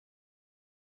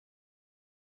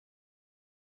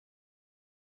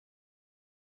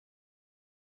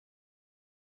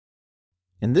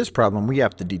In this problem, we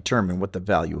have to determine what the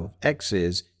value of x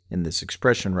is in this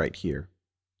expression right here.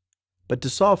 But to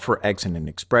solve for x in an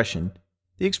expression,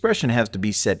 the expression has to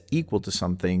be set equal to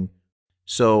something.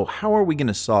 So how are we going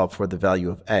to solve for the value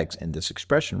of x in this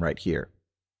expression right here?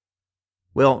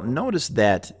 Well, notice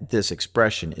that this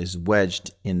expression is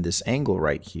wedged in this angle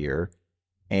right here,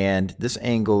 and this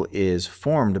angle is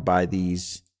formed by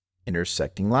these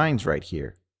intersecting lines right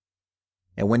here.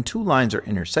 And when two lines are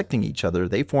intersecting each other,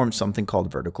 they form something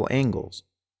called vertical angles.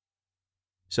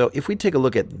 So if we take a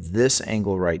look at this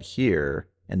angle right here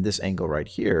and this angle right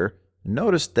here,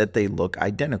 notice that they look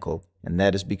identical, and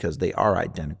that is because they are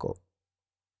identical.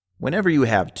 Whenever you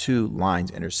have two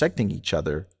lines intersecting each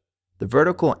other, the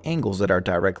vertical angles that are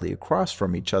directly across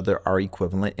from each other are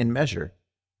equivalent in measure.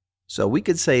 So we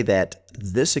could say that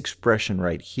this expression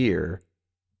right here,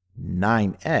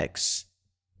 9x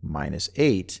minus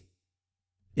 8,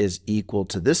 is equal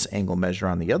to this angle measure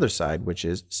on the other side, which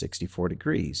is 64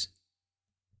 degrees.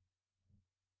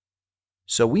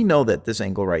 So we know that this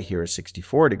angle right here is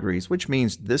 64 degrees, which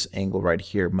means this angle right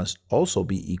here must also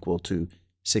be equal to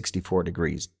 64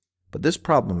 degrees. But this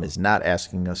problem is not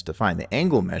asking us to find the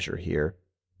angle measure here.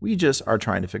 We just are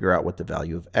trying to figure out what the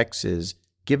value of x is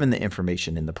given the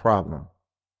information in the problem.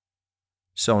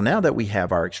 So now that we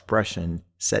have our expression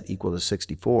set equal to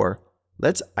 64,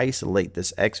 let's isolate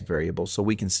this x variable so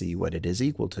we can see what it is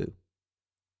equal to.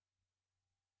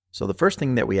 So the first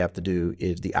thing that we have to do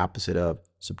is the opposite of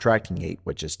subtracting 8,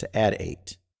 which is to add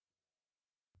 8.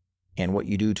 And what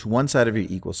you do to one side of your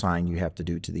equal sign, you have to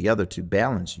do to the other to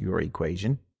balance your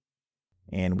equation.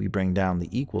 And we bring down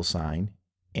the equal sign,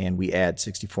 and we add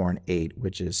 64 and 8,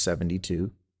 which is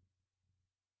 72.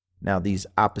 Now these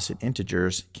opposite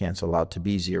integers cancel out to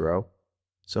be 0.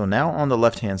 So now on the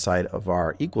left-hand side of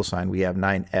our equal sign, we have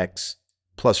 9x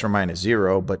plus or minus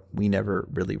 0, but we never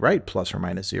really write plus or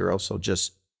minus 0, so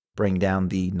just bring down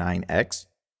the 9x.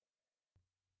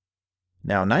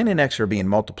 Now 9 and x are being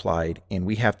multiplied, and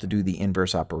we have to do the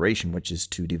inverse operation, which is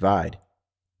to divide.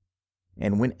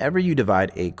 And whenever you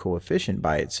divide a coefficient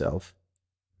by itself,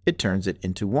 it turns it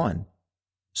into 1.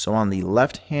 So on the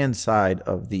left-hand side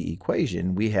of the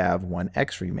equation, we have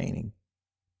 1x remaining.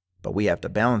 But we have to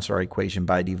balance our equation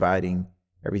by dividing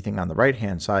everything on the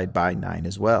right-hand side by 9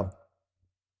 as well.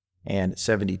 And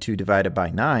 72 divided by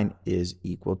 9 is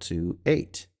equal to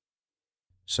 8.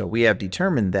 So we have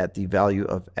determined that the value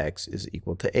of x is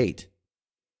equal to 8.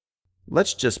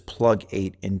 Let's just plug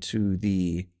 8 into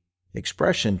the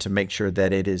expression to make sure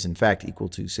that it is in fact equal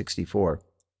to 64.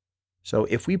 So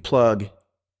if we plug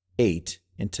 8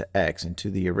 into x, into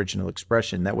the original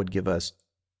expression, that would give us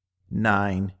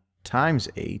 9 times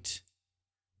 8,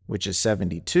 which is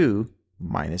 72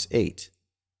 minus 8.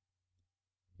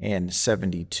 And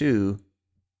 72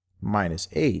 minus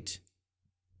 8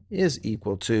 is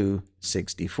equal to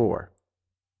 64.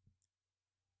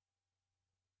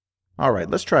 All right,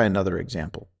 let's try another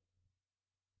example.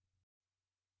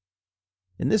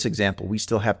 In this example, we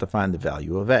still have to find the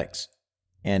value of x.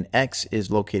 And x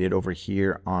is located over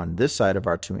here on this side of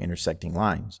our two intersecting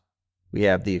lines. We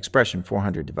have the expression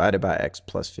 400 divided by x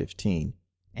plus 15,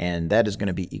 and that is going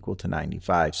to be equal to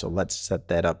 95. So let's set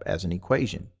that up as an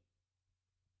equation.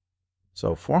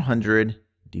 So 400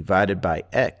 divided by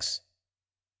x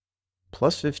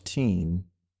plus 15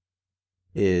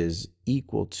 is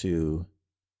equal to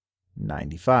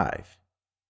 95.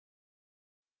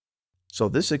 So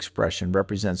this expression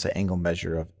represents the angle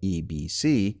measure of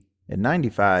EBC, and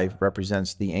 95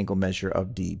 represents the angle measure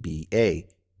of DBA.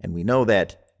 And we know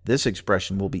that this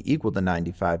expression will be equal to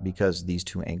 95 because these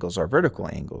two angles are vertical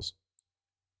angles.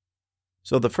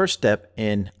 So the first step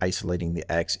in isolating the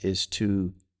x is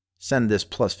to send this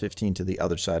plus 15 to the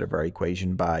other side of our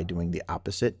equation by doing the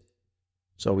opposite.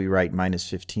 So we write minus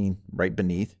 15 right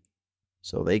beneath.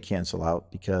 So they cancel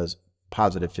out because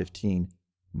positive 15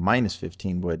 minus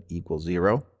 15 would equal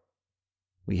 0.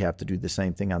 We have to do the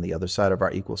same thing on the other side of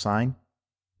our equal sign.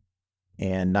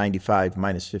 And 95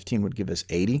 minus 15 would give us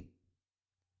 80.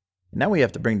 And now we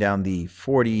have to bring down the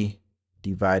 40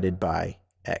 divided by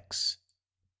x.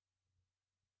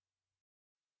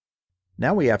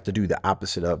 Now we have to do the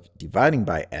opposite of dividing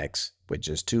by x, which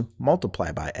is to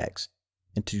multiply by x.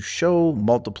 And to show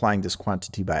multiplying this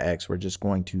quantity by x, we're just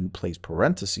going to place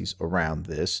parentheses around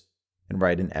this and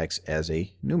write an x as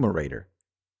a numerator.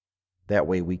 That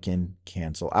way we can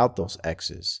cancel out those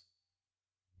x's.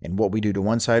 And what we do to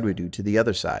one side, we do to the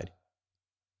other side.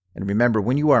 And remember,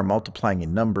 when you are multiplying a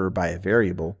number by a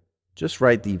variable, just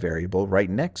write the variable right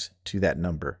next to that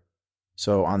number.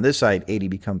 So on this side, 80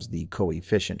 becomes the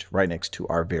coefficient right next to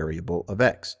our variable of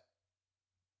x.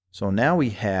 So now we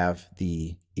have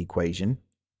the equation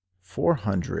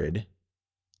 400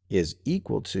 is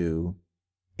equal to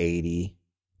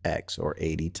 80x, or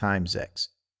 80 times x.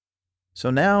 So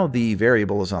now the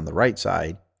variable is on the right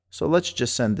side, so let's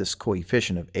just send this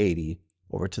coefficient of 80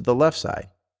 over to the left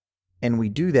side. And we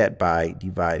do that by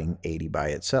dividing 80 by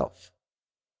itself.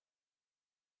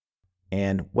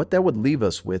 And what that would leave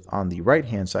us with on the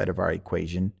right-hand side of our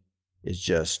equation is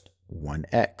just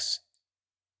 1x.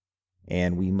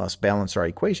 And we must balance our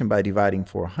equation by dividing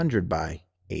 400 by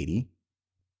 80.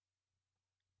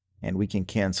 And we can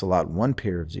cancel out one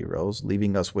pair of zeros,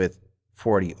 leaving us with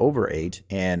 40 over 8,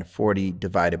 and 40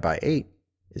 divided by 8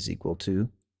 is equal to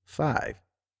 5.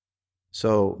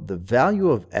 So the value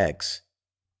of x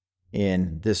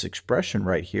in this expression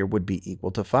right here would be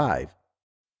equal to 5.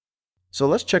 So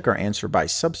let's check our answer by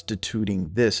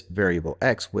substituting this variable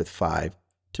x with 5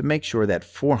 to make sure that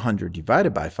 400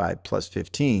 divided by 5 plus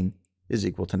 15 is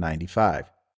equal to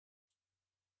 95.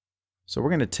 So we're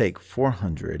going to take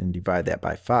 400 and divide that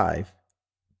by 5.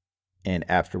 And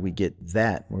after we get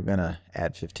that, we're going to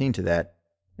add 15 to that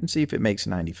and see if it makes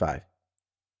 95.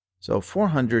 So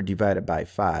 400 divided by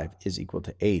 5 is equal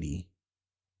to 80.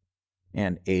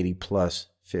 And 80 plus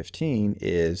 15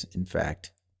 is, in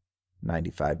fact,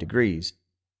 95 degrees,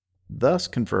 thus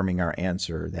confirming our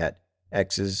answer that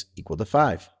x is equal to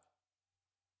 5.